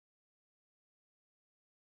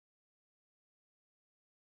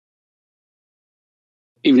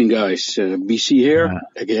Evening, guys. BC here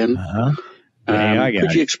again.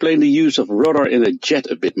 Could you explain the use of rudder in a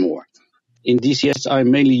jet a bit more? In DCS, I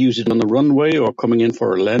mainly use it on the runway or coming in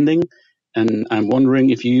for a landing, and I'm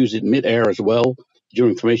wondering if you use it mid-air as well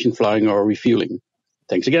during formation flying or refueling.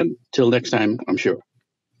 Thanks again. Till next time, I'm sure.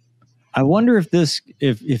 I wonder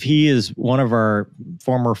if he is one of our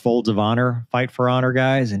former Folds of Honor, Fight for Honor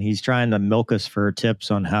guys, and he's trying to milk us for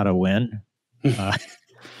tips on how to win.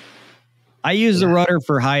 I use the rudder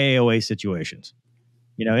for high AOA situations.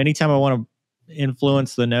 You know, anytime I want to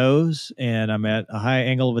influence the nose and I'm at a high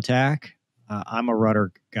angle of attack, I'm a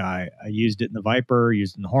rudder guy. I used it in the Viper,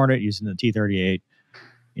 used it in the Hornet, used it in the T-38.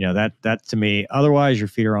 You know, that to me, otherwise your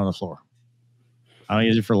feet are on the floor. I don't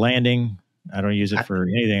use it for landing. I don't use it for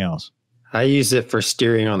anything else. I use it for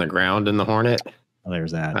steering on the ground in the Hornet. Oh,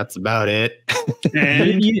 there's that. That's about it.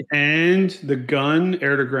 and the gun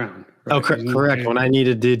air to ground. Right? Oh, correct. When I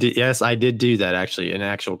needed to do, yes, I did do that actually in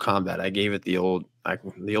actual combat. I gave it the old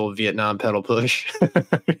Vietnam pedal push.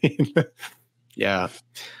 Yeah.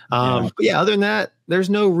 But yeah, other than that, there's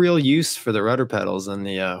no real use for the rudder pedals in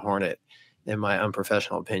the Hornet, in my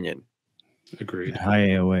unprofessional opinion. Agreed. High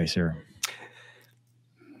AOA, sir.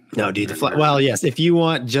 No, dude. Well, yes, if you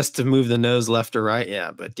want just to move the nose left or right,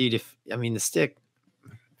 yeah. But dude, the stick,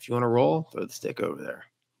 if you want to roll, throw the stick over there.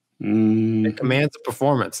 It commands the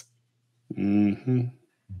performance. Mm-hmm.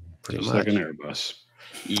 Just like an Airbus.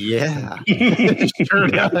 Yeah. Sure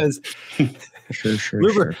does. Sure.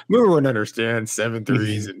 Mover wouldn't understand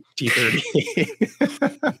 7.3s and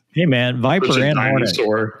T-30. Hey man, Viper and Hornet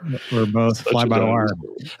were both fly by wire.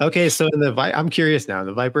 Okay, so in the I'm curious now.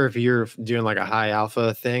 The Viper, if you're doing like a high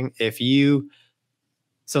alpha thing, in the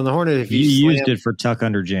Hornet, if you used it for tuck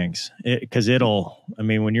under jinx, because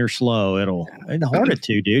when you're slow, in the Hornet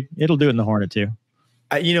too, dude. It'll do it in the Hornet too.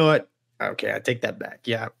 You know what? Okay, I take that back.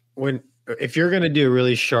 Yeah, if you're going to do a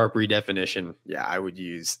really sharp redefinition, yeah, I would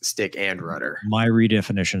use stick and rudder. My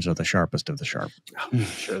redefinitions are the sharpest of the sharp. I'm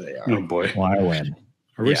sure they are. Oh boy. Why I win.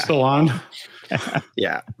 Are we still on?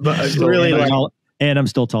 Yeah. But really, and I'm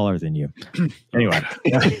still taller than you. Anyway.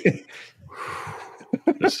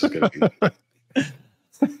 This is good.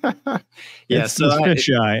 Yeah. It's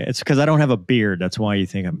shy. It's because I don't have a beard. That's why you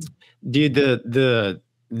think I'm. Dude, the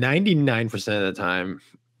 99% of the time,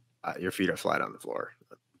 your feet are flat on the floor.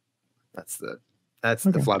 That's the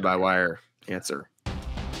fly-by-wire answer.